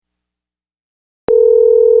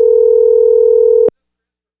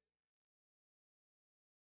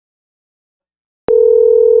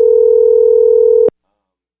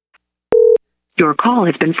call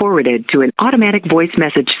has been forwarded to an automatic voice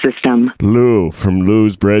message system. Lou from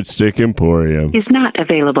Lou's Breadstick Emporium Is not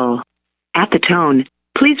available. At the tone,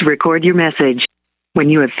 please record your message. When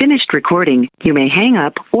you have finished recording, you may hang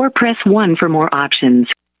up or press 1 for more options.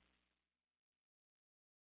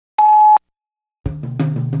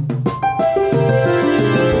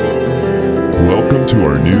 Welcome to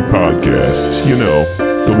our new podcast. You know,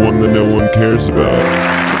 the one that no one cares about.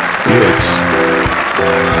 It's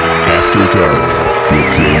After Dark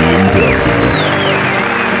with Damien Duffy.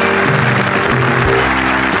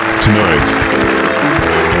 Tonight,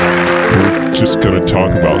 we're just gonna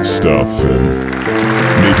talk about stuff and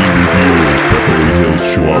maybe review Beverly Hills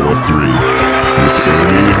Chihuahua 3 with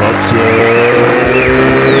Ernie Hudson.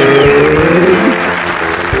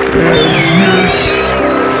 And here's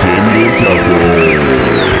Damien Duffy.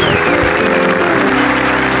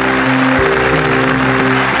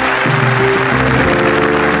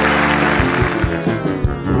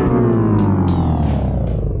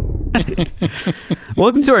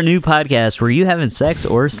 Welcome to our new podcast where you having sex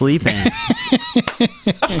or sleeping.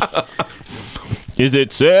 Is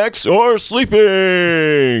it sex or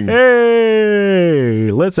sleeping?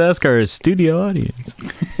 Hey, let's ask our studio audience.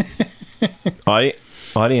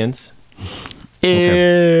 Audience?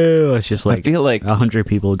 Ew, it's just like I feel like 100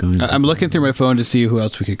 people going. I'm looking through my phone to see who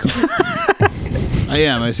else we could call.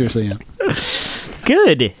 I seriously am.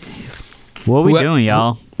 Good. What are we doing,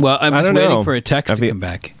 y'all? Well, I'm I just don't waiting know. for a text to come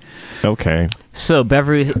back. okay. So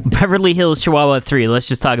Beverly Hills Chihuahua 3, let's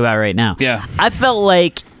just talk about it right now. Yeah. I felt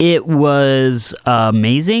like it was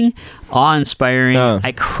amazing, awe-inspiring.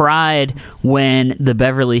 I cried when the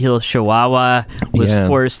Beverly Hills Chihuahua was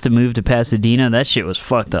forced to move to Pasadena. That shit was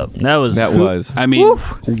fucked up. That was. I mean,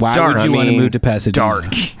 why Dark. would you want to move to Pasadena? Dark.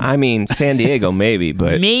 I mean, San Diego, maybe,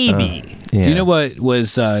 but... Maybe. Yeah. Do you know what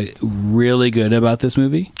was really good about this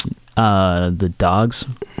movie? The dogs.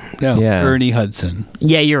 No, Yeah. Ernie Hudson.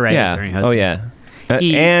 Yeah, you're right. Yeah. Ernie Hudson. Oh, yeah.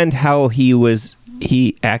 He- and how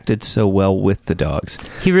he acted so well with the dogs.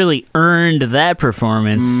 He really earned that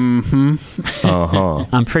performance. Uh-huh.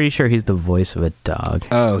 I'm pretty sure he's the voice of a dog.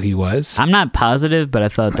 Oh, he was? I'm not positive, but I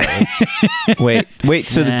thought that was... Wait,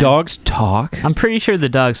 so the dogs talk? I'm pretty sure the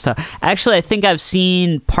dogs talk. Actually, I think I've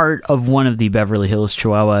seen part of one of the Beverly Hills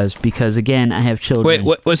Chihuahuas because, again, I have children.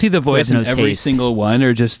 Wait, was he the voice who in have no every taste. single one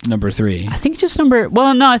or just number 3? I think just number...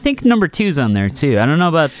 Well, no, I think number 2's on there, too. I don't know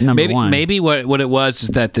about number 1. Maybe what it was is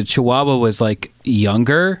that the Chihuahua was like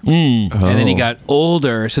younger Mm. and then he Oh. got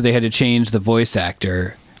older, so they had to change the voice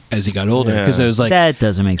actor as he got older because it was like That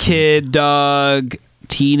doesn't make sense. kid dog,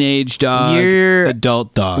 teenage dog, You're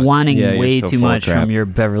adult dog. Wanting Yeah, you're way so too full of much crap. from your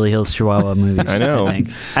Beverly Hills Chihuahua movies. I know.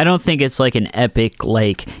 I don't think it's like an epic,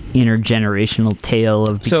 like intergenerational tale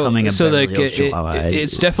of becoming a Beverly Hills Chihuahua.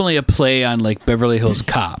 It's definitely a play on like Beverly Hills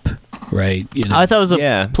Cop, right? You know, I thought it was a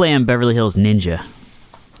Yeah. play on Beverly Hills Ninja.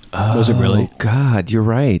 was it really? Oh, God, you're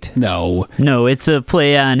right. No. No, it's a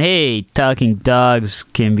play on, hey, talking dogs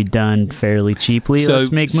can be done fairly cheaply.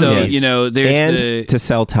 Let's make movies. you know, there's And the. to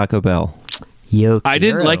sell Taco Bell. I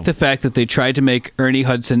didn't like the fact that they tried to make Ernie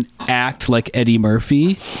Hudson act like Eddie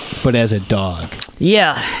Murphy, but as a dog.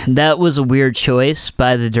 Yeah, that was a weird choice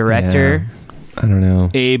by the director. Yeah. I don't know.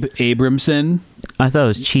 Abe Abramson. I thought it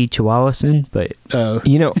was Chi Chihuahuason, but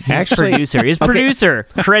You know, actually... producer. His Okay. producer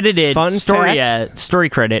credited Fun story fact. story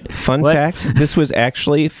credit. Fun What? fact, this was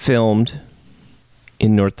actually filmed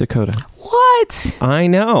in North Dakota. What? I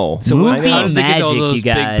know. So Movie how did they get all magic, those you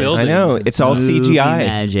big guys. buildings? I know. It's all Movie CGI.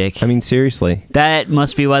 magic. I mean, seriously. That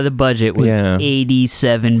must be why the budget was Yeah.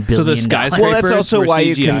 $87 billion. So the skyscraper- Well, that's Papers also were why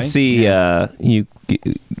you can CGI? see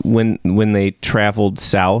when they traveled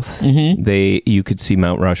south, you could see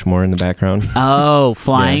Mount Rushmore in the background. Oh,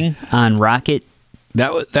 flying on rocket.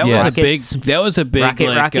 That was Yeah. a big Rocket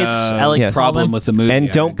like, rockets, I like to call problem them. with the movie. And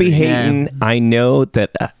I don't be agree. hating. I know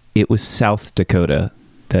that it was South Dakota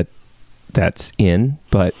that's in,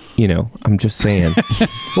 but I'm just saying.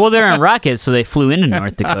 Well, they're on rockets, so they flew into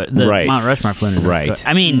North Dakota. The Right. Mount Rushmore flew into North Right. Dakota.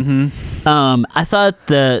 I mean, I thought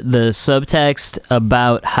the subtext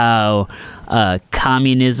about how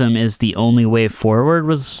communism is the only way forward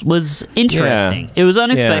was interesting. Yeah. It was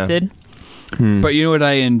unexpected. But you know what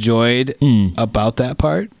I enjoyed about that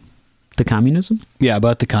part? The communism? Yeah,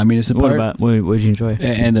 about the communism What part. about what did you enjoy?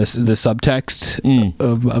 And the subtext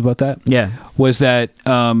about that Yeah. was that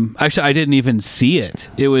actually I didn't even see it.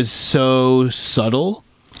 It was so subtle.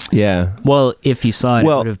 Yeah. Well, if you saw it,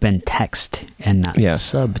 Well- it would have been text and not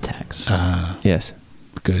Yes. subtext. Yes.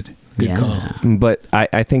 Good. Good call. But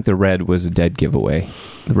I think the red was a dead giveaway.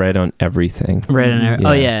 The red on everything. Red on everything.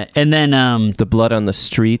 Oh, yeah. And then... the blood on the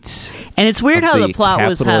streets. And it's weird how the plot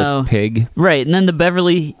was how... pig. Right. And then the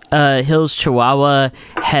Beverly Hills Chihuahua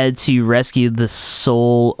had to rescue the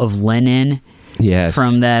soul of Lennon. Yes.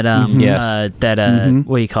 From that... Yes.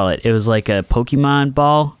 What do you call it? It was like a Pokemon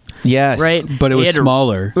ball. Yes. Right? But it was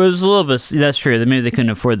smaller. It was a little bit... That's true. Maybe they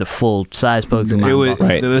couldn't afford the full-size Pokemon it was, ball.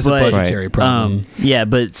 There was a budgetary problem. Yeah,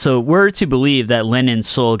 but so we're to believe that Lennon's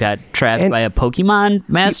soul got trapped by a Pokemon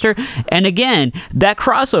master. And again, that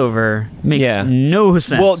crossover makes no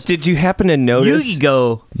sense. Well, did you happen to notice...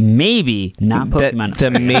 Yu-Gi-Oh! Maybe, not Pokemon.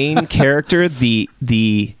 The main character,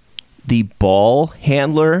 the ball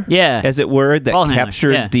handler, as it were, that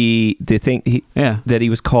captured the thing that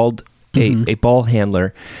he was called... A ball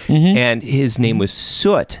handler, and his name was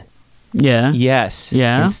Soot. Yeah. Yes.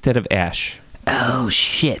 Yeah. Instead of Ash. Oh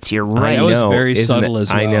shit! You're right. That was very subtle as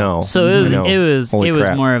well. I know. So it was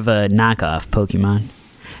more of a knockoff Pokemon.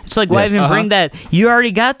 It's like, why even bring that? You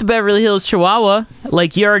already got the Beverly Hills Chihuahua.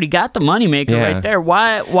 Like, you already got the moneymaker right there.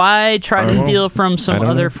 Why try to steal from some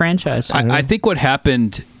other franchise? I think what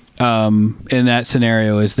happened in that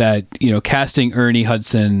scenario is that, casting Ernie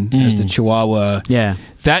Hudson as the Chihuahua. Yeah.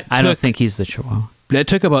 I don't think he's the Chihuahua. That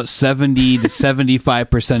took about 70 to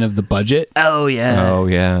 75% of the budget. Oh, yeah. Oh,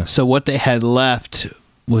 yeah. So what they had left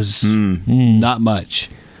was not much.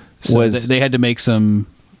 So they had to make some...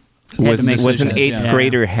 Was an eighth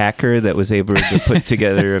grader hacker that was able to put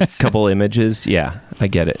together a couple images. Yeah, I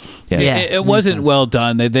get it. Yeah. It wasn't well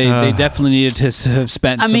done. They definitely needed to have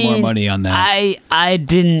spent some more money on that. I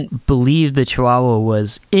didn't believe the Chihuahua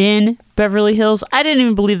was in Beverly Hills. I didn't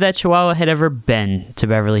even believe that Chihuahua had ever been to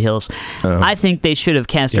Beverly Hills. I think they should have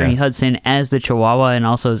cast Ernie Hudson as the Chihuahua and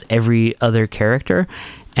also as every other character,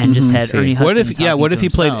 and just had Ernie Hudson. What if he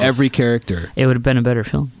played every character? It would have been a better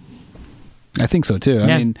film. I think so too.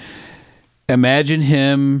 I mean, imagine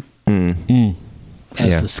him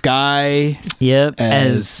as the sky. Yep,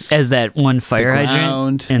 as that one fire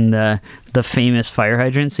hydrant in the famous fire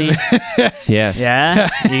hydrant scene. Yes. Yeah,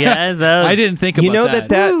 you guys. I didn't think about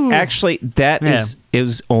that. Actually it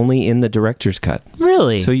was only in the director's cut.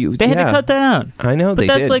 Really? So they had to cut that out. I know, but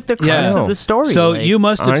that's like the crux of the story. So you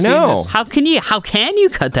must have seen this. How can you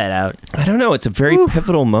cut that out? I don't know. It's a very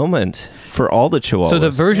pivotal moment for all the Chihuahuas. So the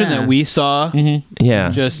version that we saw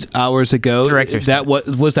just hours ago,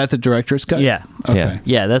 was that the director's cut? Yeah. Okay.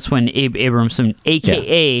 Yeah, that's when Abe Abramson,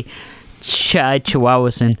 a.k.a.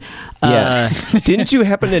 Chihuahuason. Didn't you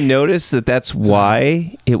happen to notice that that's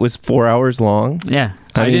why it was 4 hours long? Yeah.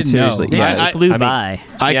 I didn't seriously. know. It just flew by.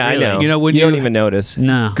 I know. When you don't even notice.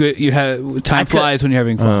 No. Time flies when you're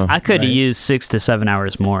having fun. I could have used 6 to 7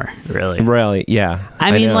 hours more, really. Really, yeah.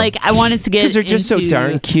 I mean, I wanted to get because they're just so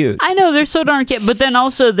darn cute. I know, they're so darn cute. But then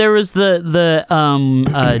also there was the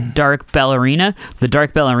Dark Ballerina. The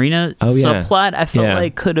Dark Ballerina subplot, I felt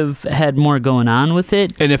like could have had more going on with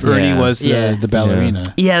it. And if Ernie was the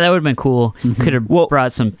ballerina. Yeah, that would have been cool. Could have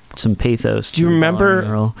brought some pathos. Do you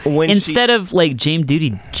remember when instead of like Judi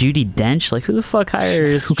Dench? Like, who the fuck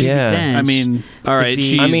hires Judi Dench? I mean, all right,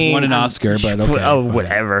 she's won an Oscar, but okay. Oh,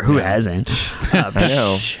 whatever. Who hasn't? I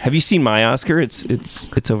know. Have you seen my Oscar?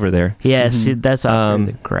 It's over there. Yes, that's Oscar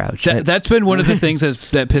the Grouch. That's been one of the things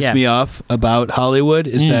that pissed me off about Hollywood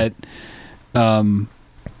is that the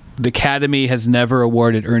Academy has never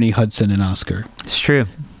awarded Ernie Hudson an Oscar. It's true.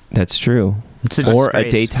 That's true. Or a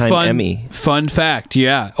daytime Emmy. Fun fact,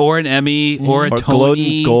 or an Emmy, or a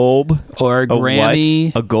Tony, Golden Globe, or a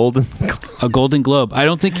Grammy, a Golden Globe. I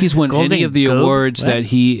don't think he's won any of the awards that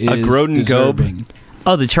he is a Groden deserving. Globe.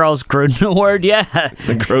 Oh, the Charles Grodin Award, yeah.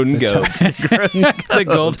 The Groden Globe. The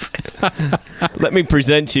gold. Let me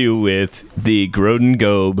present you with the Groden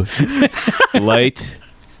Globe, Light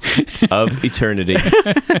of Eternity.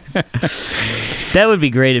 That would be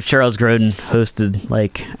great if Charles Grodin hosted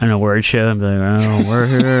like an award show and be like, "Oh, we're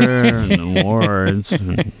here in the awards.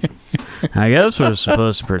 And I guess we're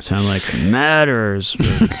supposed to pretend like it matters."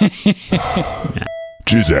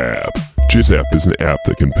 JizzApp. JizzApp is an app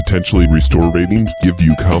that can potentially restore ratings, give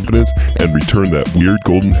you confidence, and return that weird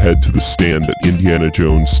golden head to the stand that Indiana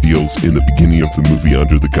Jones steals in the beginning of the movie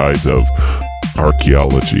under the guise of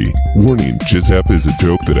archaeology. Warning, JizzApp is a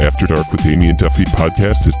joke that After Dark with Amy and Duffy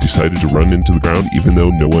podcast has decided to run into the ground even though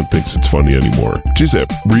no one thinks it's funny anymore. JizzApp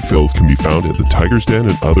refills can be found at the Tiger's Den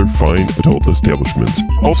and other fine adult establishments.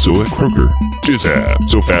 Also at Kroger. JizzApp.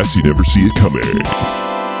 So fast you never see it coming.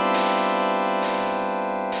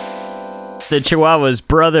 the Chihuahua's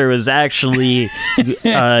brother was actually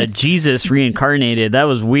Jesus reincarnated. That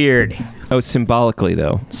was weird. Oh, symbolically,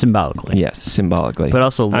 though. Symbolically. Yes, symbolically. But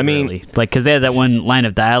also literally. I mean, like, because they had that one line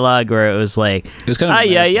of dialogue where it was like,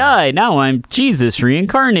 ay, now I'm Jesus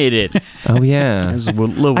reincarnated. Oh, yeah. It was a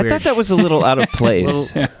little weird. I thought that was a little out of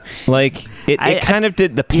place. Like, it kind of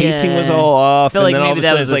did, the pacing was all off, and like then all of a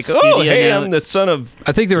sudden it's like, oh, hey, I'm the son of...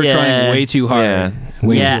 I think they were trying way too hard.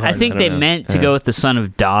 Yeah. I think they meant to go with the son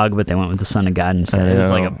of dog, but they went with the son of God instead. It was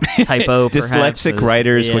like a typo, Dyslexic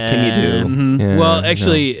writers, what can you do? Mm-hmm. Yeah, well,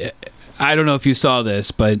 actually... I don't know if you saw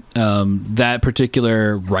this, but that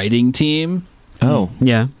particular writing team, is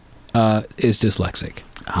dyslexic.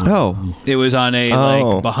 Oh, it was on a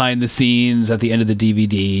like behind the scenes at the end of the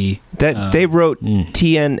DVD. That they wrote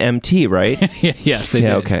TNMT, right? Yes, they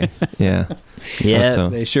did. Okay, yeah,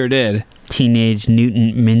 they sure did. Teenage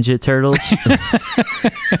Mutant Ninja Turtles.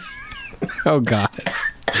 Oh God.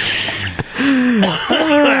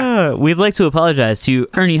 We'd like to apologize to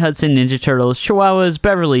Ernie Hudson, Ninja Turtles, Chihuahuas,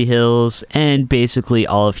 Beverly Hills, and basically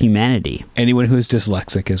all of humanity. Anyone who's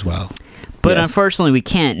dyslexic as well. But unfortunately we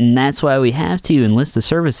can't, and that's why we have to enlist the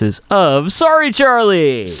services of Sorry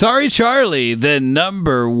Charlie! Sorry Charlie, the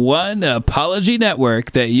 #1 apology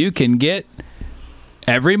network that you can get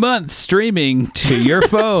every month streaming to your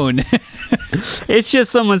phone. It's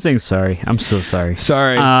just someone saying, sorry, I'm so sorry.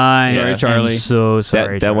 Sorry, Charlie. I'm so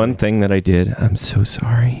sorry. That one thing that I did, I'm so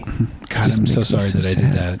sorry. God, I'm so sorry that I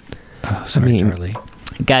did that. Oh, sorry, Charlie.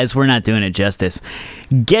 Guys, we're not doing it justice.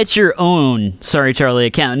 Get your own Sorry Charlie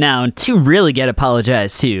account now to really get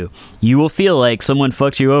apologized to. You will feel like someone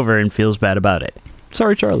fucked you over and feels bad about it.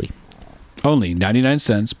 Sorry Charlie. Only 99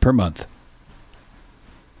 cents per month.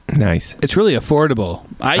 Nice. It's really affordable.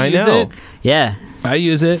 I use know. it. Yeah. I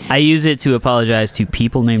use it. I use it to apologize to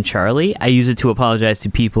people named Charlie. I use it to apologize to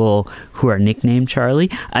people who are nicknamed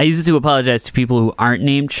Charlie. I use it to apologize to people who aren't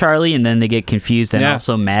named Charlie, and then they get confused and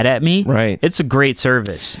also mad at me. Right. It's a great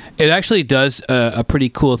service. It actually does a pretty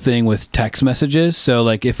cool thing with text messages. So,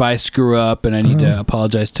 like, if I screw up and I need to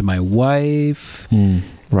apologize to my wife,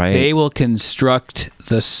 right, they will construct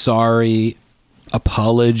the sorry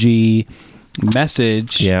apology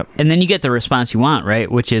message. Yeah. And then you get the response you want,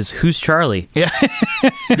 right? Which is, who's Charlie? Yeah.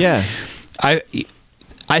 Yeah.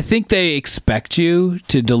 I think they expect you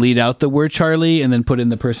to delete out the word Charlie and then put in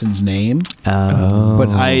the person's name. But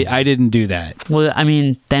I didn't do that. Well, I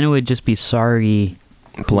mean, then it would just be sorry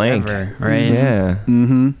blank, whoever, right? Yeah.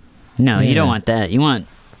 Mm-hmm. No, you don't want that. You want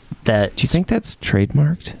that. Do you think that's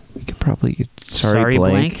trademarked? We could probably get sorry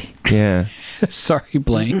blank. Yeah. Sorry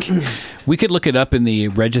blank. We could look it up in the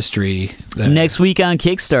registry. Next week on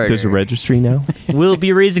Kickstarter. There's a registry now? We'll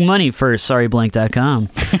be raising money for sorryblank.com.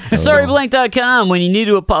 Sorryblank.com, when you need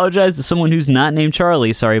to apologize to someone who's not named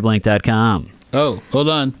Charlie, sorryblank.com. Oh, hold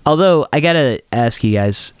on. Although, I gotta ask you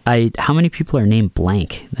guys, how many people are named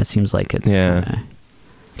Blank? That seems like it's... I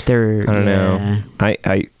don't know.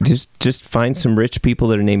 I just find some rich people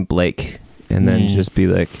that are named Blake. And then just be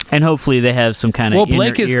like... And hopefully they have some kind of... Well,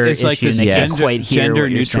 Blake is like this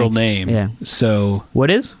gender-neutral name. Yeah. So...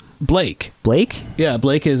 What is? Blake. Blake? Yeah,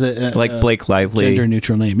 Blake is a like Blake Lively.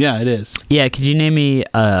 Gender-neutral name. Yeah, it is. Yeah, could you name me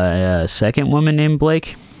a second woman named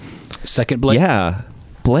Blake? Second Blake? Yeah,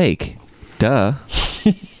 Blake. Duh.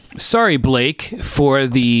 Sorry, Blake, for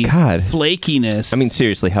the flakiness. I mean,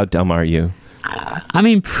 seriously, how dumb are you? I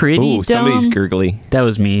mean, pretty dumb. Somebody's gurgly. That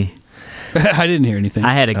was me. I didn't hear anything.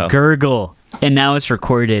 I had a gurgle, and now it's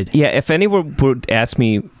recorded. Yeah, if anyone would ask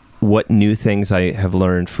me what new things I have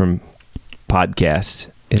learned from podcasts,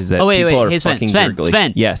 is that people are fucking gurgly.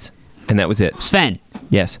 Sven. Yes, and that was it. Sven.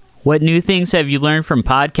 Yes. What new things have you learned from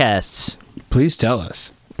podcasts? Please tell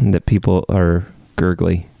us. That people are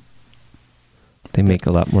gurgly. They make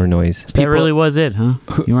a lot more noise. That really was it, huh?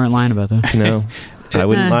 You weren't lying about that. No. I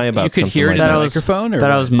wouldn't lie about something. You could hear it in the microphone?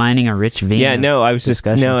 I was mining a rich vein. Yeah, no, I was just...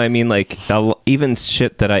 Discussion. No, I mean, like, even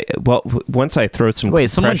shit that I... Well, once I throw some compression on... Wait,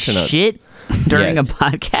 someone shit during a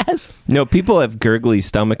podcast? No, people have gurgly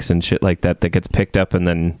stomachs and shit like that gets picked up, and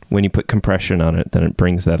then when you put compression on it, then it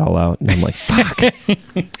brings that all out, and I'm like, fuck.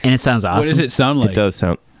 And it sounds awesome. What does it sound like? It does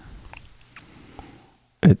sound...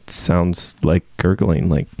 It sounds like gurgling,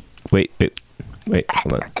 like... Wait,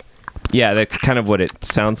 hold on. Yeah, that's kind of what it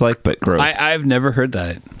sounds like, but gross. I've never heard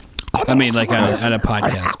that. I mean, like on a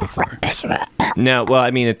podcast before. No, well,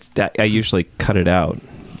 I mean, I usually cut it out.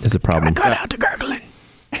 Is a problem. Cut out the gurgling.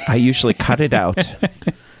 I usually cut it out.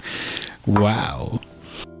 Wow.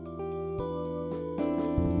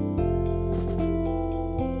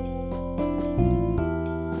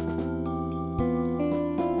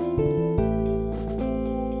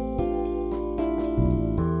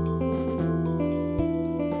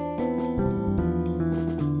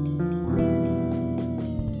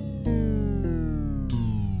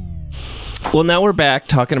 Well, now we're back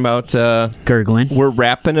talking about gurgling. We're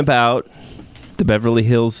rapping about the Beverly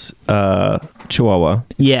Hills Chihuahua.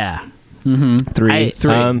 Yeah.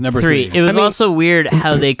 Mm-hmm. Number three. It was also weird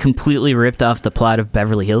how they completely ripped off the plot of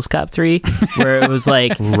Beverly Hills Cop 3, where it was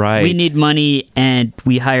like, we need money and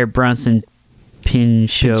we hire Bronson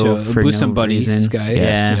Pinchot for Boost no and Buddies reason. guy.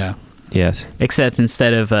 Yeah. Yes. Except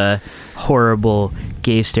instead of a horrible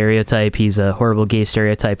gay stereotype, he's a horrible gay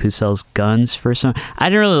stereotype who sells guns for some. I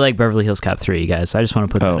didn't really like Beverly Hills Cop 3, guys. I just want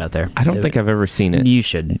to put that out there. I don't think I've ever seen it. You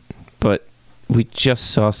shouldn't. But we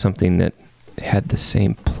just saw something that had the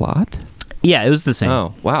same plot. Yeah, it was the same.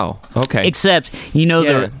 Oh, wow. Okay. Except the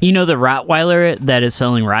Rottweiler that is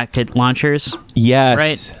selling rocket launchers? Yes.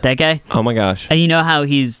 Right? That guy? Oh my gosh. And you know how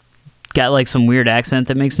he's got like some weird accent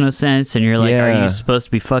that makes no sense, and you're like, are you supposed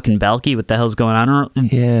to be fucking Balky? What the hell's going on?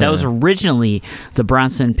 Yeah. That was originally the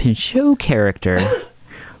Bronson Pinchot character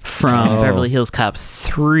from Beverly Hills Cop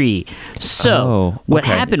 3. So what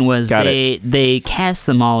happened was they cast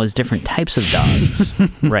them all as different types of dogs.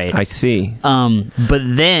 Right. I see. But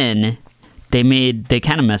then they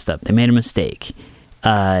kind of messed up. They made a mistake.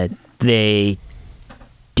 They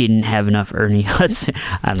didn't have enough Ernie Hudson.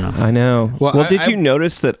 I don't know. I know. Well, did you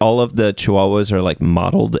notice that all of the Chihuahuas are like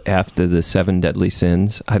modeled after the 7 deadly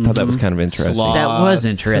sins? I thought that was kind of interesting. Sloth, that was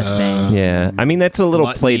interesting. Yeah. I mean, that's a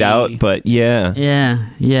little played out, but yeah.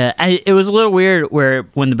 Yeah. It was a little weird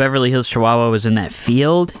when the Beverly Hills Chihuahua was in that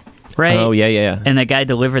field, right? Oh, yeah. And the guy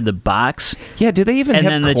delivered the box. Yeah, do they even have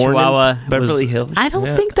then the corn Chihuahua in Beverly Hills? I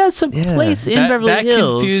don't think that's a place in Beverly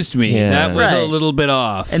Hills. That confused me. Yeah. That was a little bit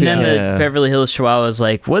off. And then the Beverly Hills Chihuahua was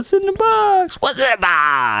like, what's in the box? What's in the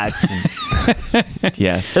box?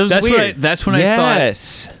 Yes. It was weird. That's when I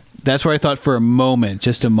thought for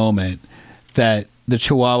just a moment, that the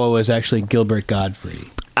Chihuahua was actually Gilbert Gottfried.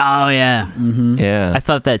 Oh, yeah. Mm-hmm. Yeah. I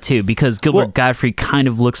thought that, too, because Gilbert Gottfried kind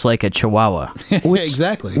of looks like a Chihuahua.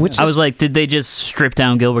 Exactly. I was like, did they just strip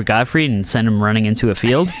down Gilbert Gottfried and send him running into a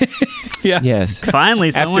field? Yeah. Yes.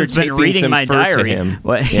 Finally, someone's been reading my diary.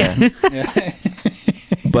 What? Yeah.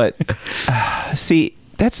 But, see,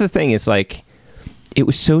 that's the thing. It's like, it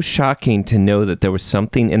was so shocking to know that there was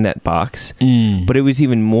something in that box, but it was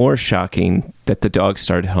even more shocking that the dog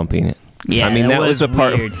started humping it. Yeah, I mean, that was a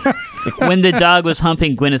part of when the dog was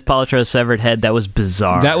humping Gwyneth Paltrow's severed head. That was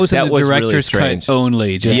bizarre. That was in the director's cut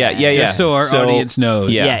only. Just so our audience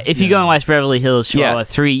knows. Yeah, if you go and watch Beverly Hills Chihuahua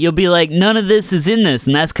 3, you'll be like, none of this is in this,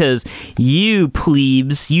 and that's because you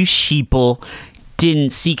plebes, you sheeple,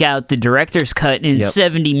 didn't seek out the director's cut in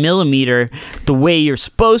 70 millimeter the way you're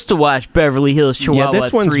supposed to watch Beverly Hills Chihuahua 3. Yeah,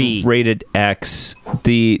 this one's rated X.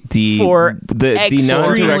 The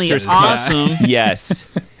non-director's awesome. cut, yes,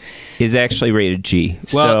 is actually rated G.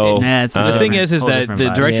 Well, so the thing is that the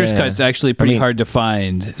director's cut's actually pretty hard to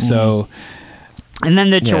find. So. And then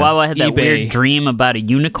the Chihuahua had that weird dream about a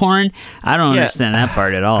unicorn. I don't understand that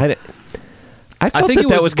part at all. I think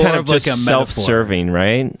that was kind of just like self-serving,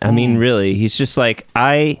 right? I mean, really, he's just like,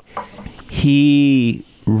 he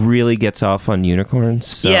really gets off on unicorns.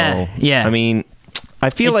 So, yeah. I mean, I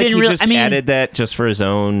feel like he added that just for his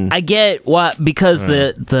own. I get because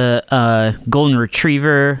the golden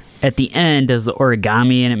retriever at the end does the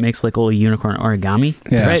origami and it makes like a little unicorn origami.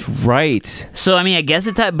 Yeah, right? That's right. So I mean, I guess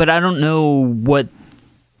it's but I don't know what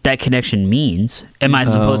that connection means. Am I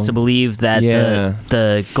supposed to believe that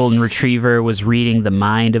the golden retriever was reading the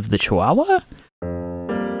mind of the Chihuahua?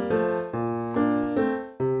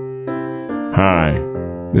 Hi,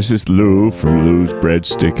 this is Lou from Lou's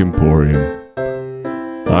Breadstick Emporium.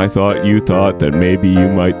 I thought you thought that maybe you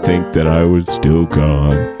might think that I was still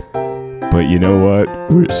gone. But you know what?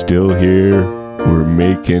 We're still here. We're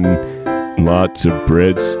making lots of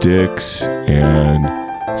breadsticks and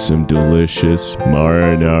some delicious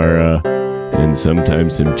marinara and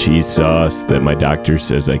sometimes some cheese sauce that my doctor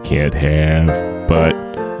says I can't have. But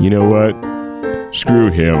you know what? Screw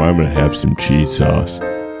him. I'm going to have some cheese sauce.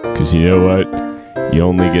 Because you know what? You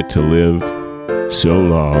only get to live so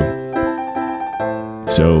long.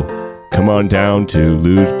 So, come on down to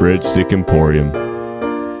Lou's Breadstick Emporium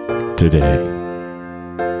today.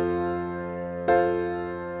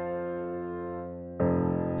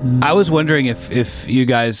 I was wondering if you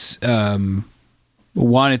guys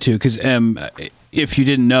wanted to, because if you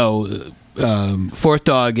didn't know, Fourth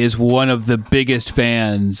Dog is one of the biggest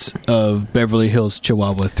fans of Beverly Hills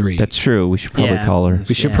Chihuahua 3. That's true. We should probably call her.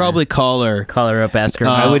 We should probably call her. Call her up, ask her.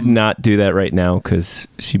 I would not do that right now because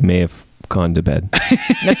she may have gone to bed.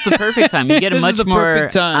 That's the perfect time. You get a much more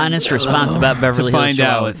honest response about Beverly Hills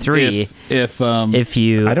Chihuahua 3 if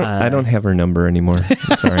you. I don't have her number anymore.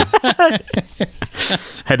 I'm sorry.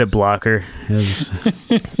 Had to block her.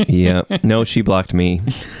 Yeah. No, she blocked me.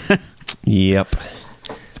 Yep.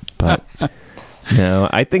 But no,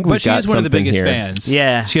 I think we got something here. But she is one of the biggest fans.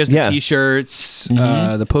 Yeah. She has the T-shirts,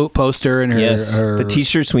 the poster, and her the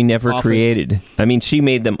T-shirts we never created. I mean, she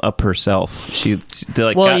made them up herself. She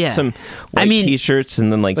got some white T-shirts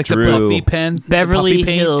and then drew the puffy pen, Beverly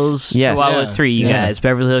Hills Chihuahua 3. You guys,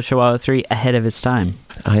 Beverly Hills Chihuahua 3 ahead of its time.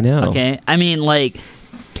 I know. Okay, I mean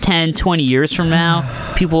 10, 20 years from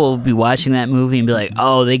now, people will be watching that movie and be like,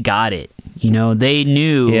 "Oh, they got it." They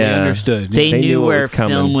knew. They understood. They knew where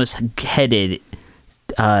film was headed.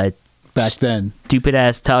 Back then, stupid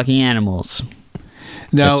ass talking animals.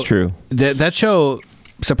 Now, that's true. That show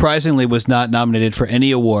surprisingly was not nominated for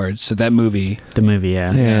any awards. So that movie, the movie,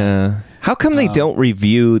 yeah. How come they don't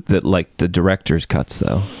review the director's cuts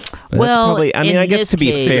though? Well, I guess to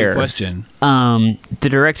be fair, question. The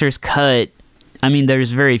director's cut. I mean,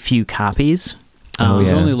 there's very few copies.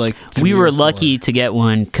 Only we were lucky to get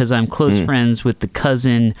one because I'm close friends with the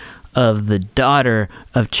cousin of the daughter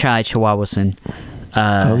of Chai Chihuahuason.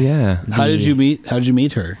 How did you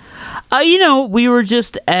meet her? We were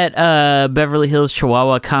just at Beverly Hills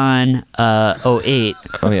Chihuahua Con 08.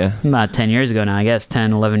 Oh, yeah. About 10 years ago now, I guess.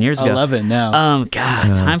 10, 11 years ago. 11 now.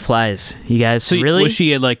 God, time flies. You guys, so really? Was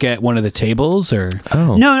she at one of the tables? Or?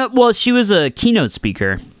 Oh. No, well, she was a keynote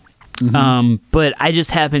speaker. Mm-hmm. But I just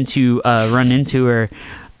happened to run into her,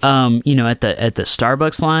 at the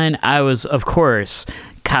Starbucks line. I was, of course,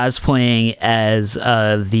 cosplaying as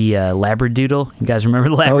the Labradoodle. You guys remember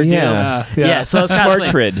the Labradoodle? Oh, yeah. So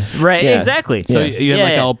Smartred. Right, exactly. So you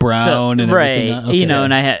had all brown and everything. Right, okay.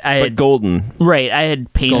 And I had golden. Right, I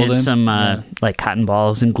had painted some cotton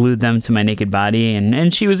balls and glued them to my naked body,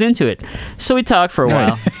 and she was into it. So we talked for a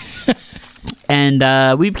while.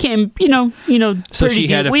 And we became, So she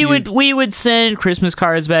had we would send Christmas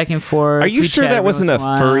cards back and forth. Are you sure that wasn't a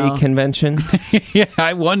furry convention? Yeah,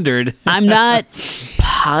 I wondered. I'm not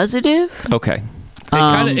positive. Okay.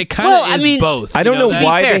 It kind of is both. I don't know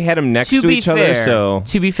why they had them next to each other. So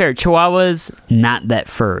to be fair, Chihuahua's not that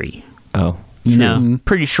furry. Oh.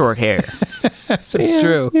 Pretty short hair. That's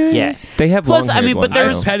true. Yeah. They have long hair. But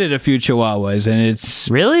I've petted a few Chihuahuas, and it's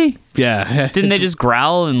really. Yeah. Didn't they just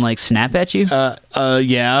growl and snap at you?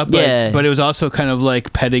 Yeah, but it was also kind of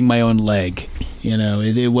like petting my own leg.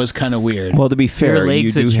 It was kind of weird. Well, to be fair,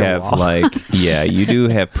 you do have you do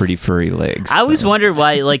have pretty furry legs. I always wondered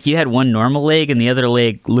why you had one normal leg and the other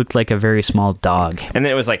leg looked like a very small dog. And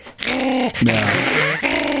then it was like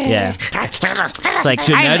Yeah. It's like, genetics,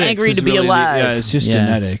 I'm angry to be alive. It's just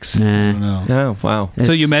genetics. I don't know. Oh, wow.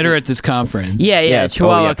 So you met her at this conference. Yeah.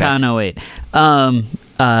 Chihuahua Con 08.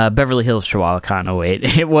 Beverly Hills Chihuahua Con 08.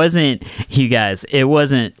 It wasn't, you guys,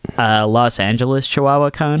 Los Angeles Chihuahua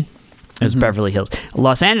Con. It was Beverly Hills.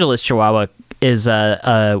 Los Angeles Chihuahua is one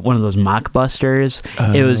of those mockbusters.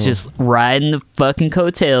 Oh. It was just riding the fucking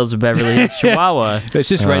coattails of Beverly Hills Chihuahua. It's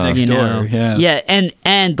just right next door. Yeah,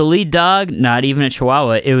 and the lead dog, not even a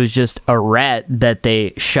Chihuahua. It was just a rat that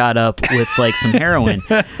they shot up with some heroin,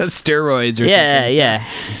 steroids, or something. Yeah.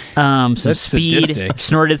 Some That's speed, sadistic.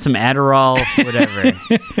 Snorted some Adderall, whatever.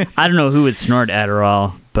 I don't know who would snort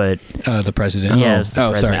Adderall. But the president. Yeah, it was the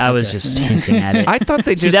president. Sorry. I was just hinting at it. I thought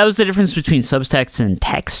they See, that was the difference between subtext and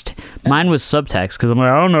text. Mine was subtext because I'm like,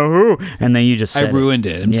 I don't know who, and then you just said I ruined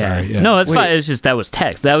it. I'm sorry. Yeah. No, that's fine. It's just that was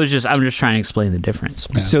text. I'm just trying to explain the difference.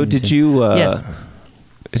 So did you? Yes.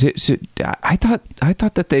 I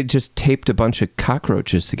thought that they just taped a bunch of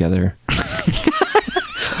cockroaches together.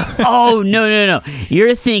 Oh, no.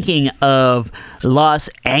 You're thinking of Los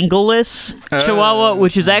Angeles Chihuahua,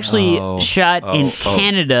 which was actually shot in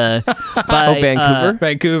Canada by Vancouver?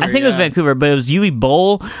 Vancouver. I think it was Vancouver, but it was Uwe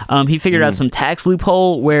Boll. He figured out some tax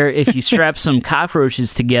loophole where if you strap some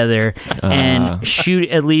cockroaches together and shoot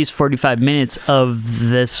at least 45 minutes of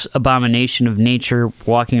this abomination of nature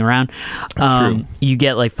walking around, you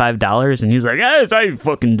get $5. And he was like, yes, I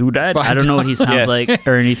fucking do that. $5. I don't know what he sounds like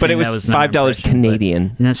or anything. But it was $5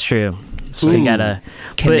 Canadian. That's true. So you gotta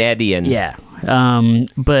Canadian. Yeah. It's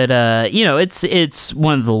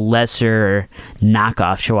one of the lesser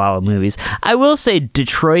knockoff Chihuahua movies. I will say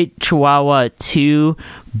Detroit Chihuahua 2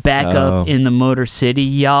 back up in the Motor City,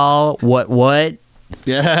 y'all. What?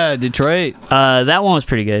 Yeah, Detroit. That one was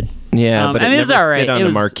pretty good. Yeah, but it was all right. Fit on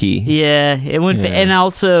the marquee. Yeah, it wouldn't fit. And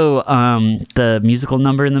also the musical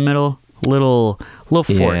number in the middle, little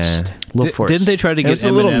forced. Didn't they try to get Eminem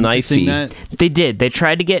a little knifey? That? They did. They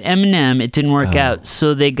tried to get Eminem. It didn't work out.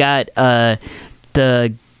 So they got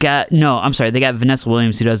the got they got Vanessa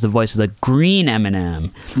Williams, who does the voice of the green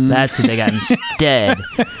M&M. That's who they got instead.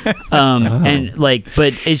 And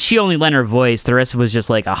but she only lent her voice. The rest was just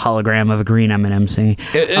like a hologram of a green M&M singing.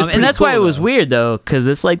 And that's why it was weird though, because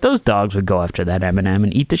it's like those dogs would go after that M&M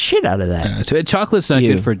and eat the shit out of that. So chocolate's not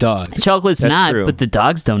good for dogs. Chocolate's not, true. But the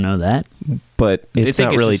dogs don't know that. But it's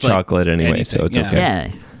not really chocolate anyway, anything, so it's okay.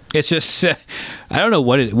 Yeah. It's just I don't know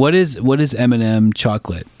what is M&M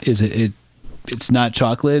chocolate? Is it? It's not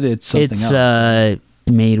chocolate. It's something else.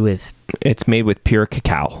 It's made with pure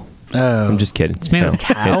cacao. Oh, I'm just kidding. It's made with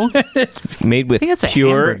cow. Made with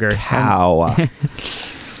pure cow.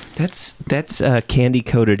 That's a candy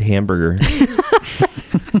coated hamburger.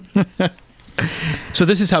 So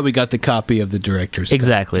this is how we got the copy of the director's cut.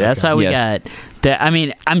 Exactly. That's how we got that. I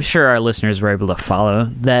mean, I'm sure our listeners were able to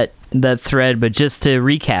follow that thread, but just to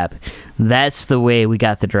recap, that's the way we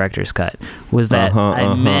got the director's cut. Was that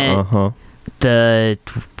I met the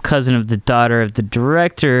cousin of the daughter of the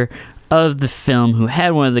director of the film who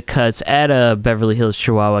had one of the cuts at a Beverly Hills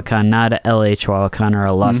Chihuahua Con, not a LA Chihuahua Con or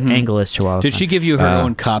a Los Angeles Chihuahua Con. Did she give you her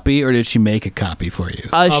own copy, or did she make a copy for you?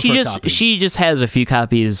 She just has a few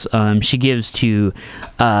copies. She gives to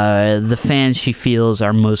the fans she feels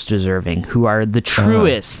are most deserving, who are the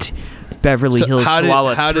truest Beverly Hills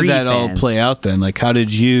Chihuahua. How did that all play out then? Like, how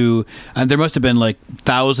did you? And there must have been like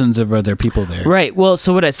thousands of other people there, right? Well,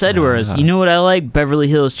 so what I said to her is, you know what I like? Beverly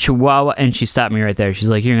Hills Chihuahua, and she stopped me right there. She's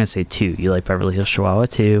like, "You're gonna say 2. You like Beverly Hills Chihuahua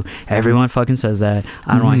 2? Everyone fucking says that.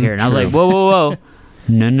 I don't want to hear it." And I was like, "Whoa,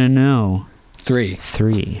 no, 3.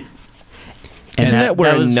 And Isn't that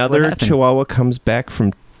where another Chihuahua comes back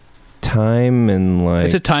from time and like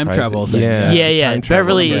it's a time travel thing. Yeah.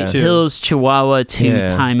 Beverly Hills Chihuahua 2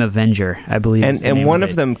 Time Avenger, I believe. And one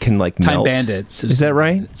of them can like Time melt. Bandits. Is that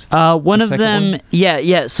right? One of them,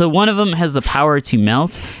 yeah. So one of them has the power to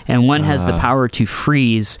melt, and one has the power to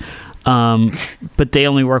freeze. But they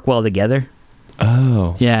only work well together.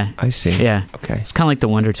 Oh, yeah. I see. Yeah, okay. It's kind of like the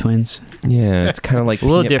Wonder Twins. Yeah, it's kind of like a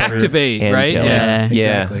little different. Activate, right? Yeah,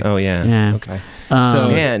 exactly. Oh, yeah. Okay. So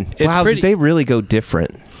man, wow, they really go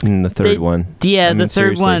different. In the third one. Yeah, the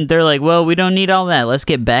third one, they're like, well, we don't need all that. Let's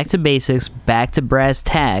get back to basics, back to brass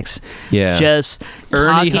tacks. Yeah. Just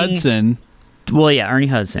Ernie Hudson. Well, yeah, Ernie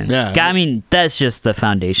Hudson. Yeah. I mean, that's just the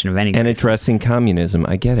foundation of anything. And addressing communism.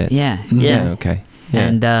 I get it. Yeah. Okay. Yeah.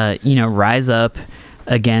 And, rise up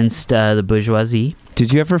against the bourgeoisie.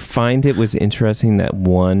 Did you ever find it was interesting that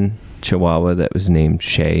one Chihuahua that was named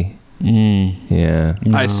Shay? Yeah,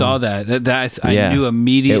 no. I saw that. I knew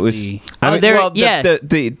immediately.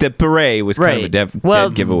 The beret was kind of a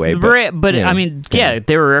dead giveaway. Beret, but I mean,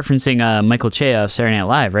 they were referencing Michael Che of Saturday Night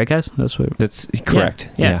Live, right, guys? That's correct.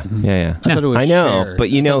 Yeah. I thought it was I know, Cher. but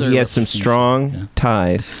he has some strong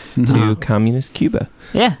ties to communist Cuba.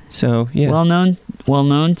 Yeah. So well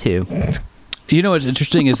known too. You know what's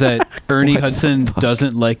interesting is that Ernie Hudson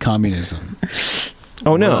doesn't like communism.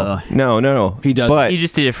 Oh, no. He does. But, he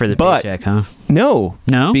just did it for the paycheck, huh? No,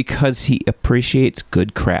 because he appreciates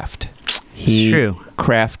good craft. True.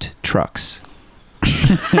 Craft trucks.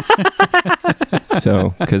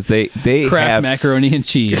 So, because they craft have macaroni and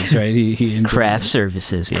cheese, right? He craft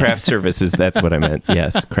services. Yeah. Craft services. That's what I meant.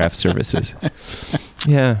 Yes, craft services.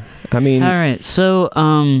 Yeah, I mean. All right. So,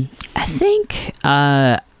 I think.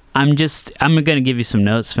 I'm going to give you some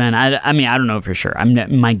notes, Sven. I mean, I don't know for sure.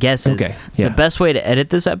 My guess is the best way to edit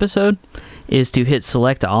this episode is to hit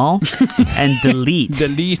select all and delete.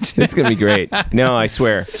 It's going to be great. No, I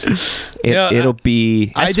swear. It'll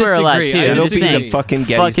be... I swear a lot, too. It'll be the fucking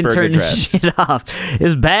Gettysburg Address. Shit off.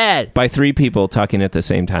 It's bad. By 3 people talking at the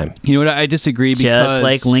same time. You know what? I disagree because... Just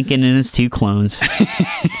like Lincoln and his 2 clones.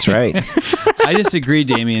 That's right. I disagree,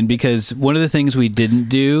 Damien, because one of the things we didn't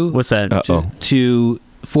do... What's that?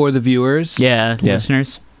 For the viewers,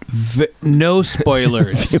 listeners, no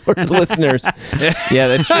spoilers. Listeners, yeah,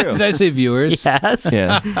 that's true. Did I say viewers? Yes.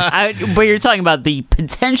 Yeah. But you're talking about the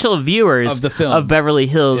potential viewers of the film of Beverly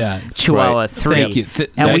Hills Chihuahua 3. Thank you.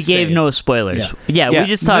 And we gave no spoilers. Yeah, we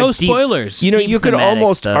just talked no spoilers. You could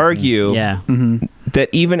almost argue that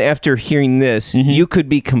even after hearing this, you could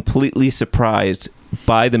be completely surprised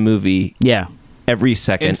by the movie. Yeah. Every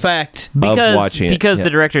second. In fact, because the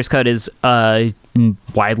director's cut is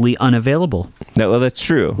widely unavailable. Well, that's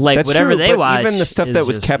true. Like that's whatever true, they watch, even the stuff that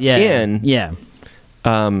was kept in,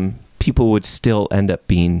 people would still end up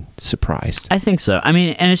being surprised. I think so. I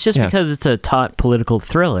mean, and it's just because it's a taut political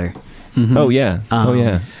thriller. Mm-hmm. Oh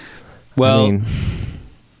yeah. Well, I mean,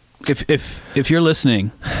 if you're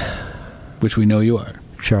listening, which we know you are,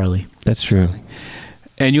 Charlie, that's true,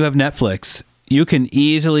 and you have Netflix, you can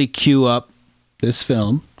easily queue up this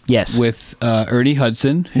film. Yes. With Ernie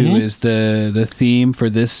Hudson, who is the theme for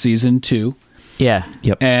this season 2. Yeah.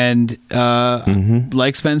 Yep. And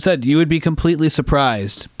like Sven said, you would be completely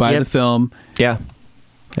surprised by the film. Yeah.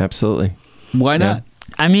 Absolutely. Why not?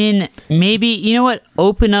 I mean, maybe, you know what?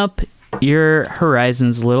 Open up your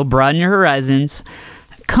horizons a little, broaden your horizons,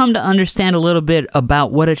 come to understand a little bit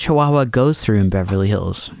about what a Chihuahua goes through in Beverly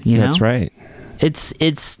Hills. You know? That's right.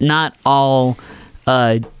 It's not all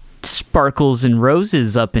sparkles and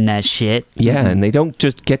roses up in that shit. Yeah, and they don't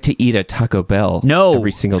just get to eat a Taco Bell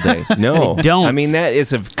every single day. No. They don't. I mean, that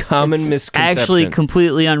is a common misconception. Actually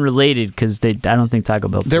completely unrelated because I don't think Taco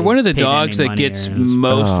Bell They're one of the dogs that gets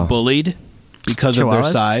most bullied because of their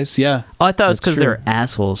size. Yeah. Oh, I thought it was because they're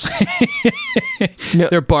assholes.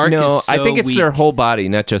 Their bark is so I think it's weak. their whole body,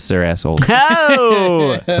 not just their asshole.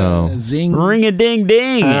 Oh! Zing. Ring a ding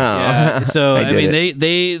ding. Oh. Yeah. So, I mean, it.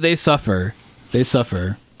 they suffer. They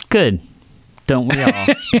suffer. Good. Don't we all?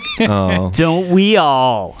 Oh. Don't we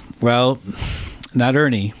all? Well, not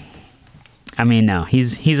Ernie. I mean, no.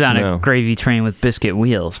 He's on a gravy train with biscuit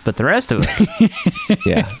wheels, but the rest of us.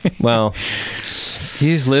 Yeah. Well,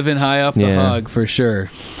 he's living high off the hog for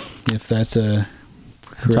sure. If that's a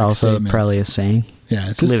correct It's also statement. probably a saying. Yeah,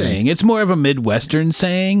 it's a saying. It's more of a Midwestern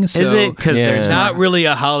saying. So is it? Because there's not really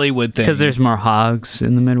a Hollywood thing. Because there's more hogs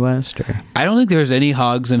in the Midwest? Or? I don't think there's any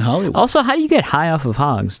hogs in Hollywood. Also, how do you get high off of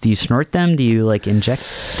hogs? Do you snort them? Do you,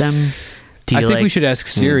 inject them? Do you, I think we should ask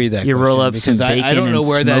Siri that you question. roll up some bacon I don't know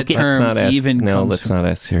where that term even comes No, let's not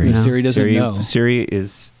ask Siri. No. Siri doesn't know. Siri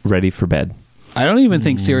is ready for bed. I don't even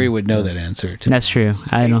think Siri would know that answer. That's true.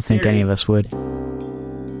 I don't think any of us would.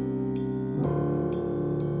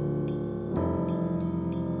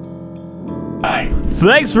 Hi.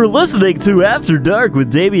 Thanks for listening to After Dark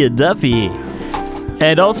with Damian Duffy.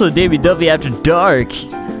 And also Damian Duffy After Dark.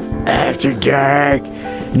 After Dark.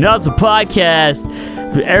 Now it's a podcast.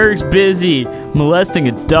 Eric's busy molesting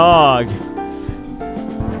a dog.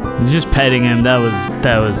 Just petting him. That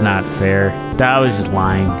was not fair. That was just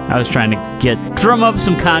lying. I was trying to drum up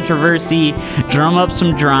some controversy, drum up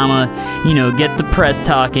some drama, get the press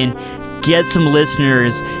talking, get some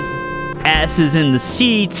listeners, asses in the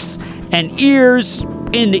seats, and ears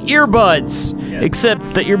in the earbuds. Yes. Except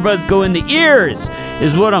the earbuds go in the ears,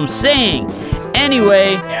 is what I'm saying.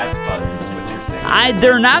 Anyway, ass buds is what you're saying.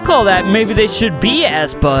 They're not called that. Maybe they should be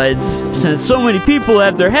ass buds, since so many people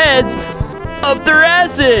have their heads up their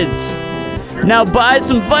asses. True. Now buy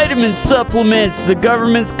some vitamin supplements. The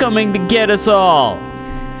government's coming to get us all.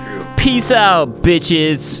 True. Peace out,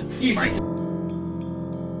 bitches.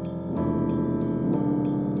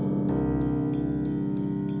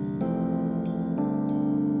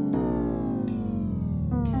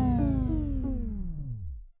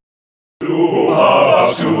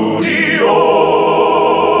 Studio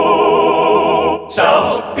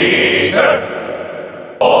South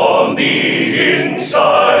Peter on the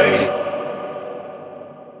inside.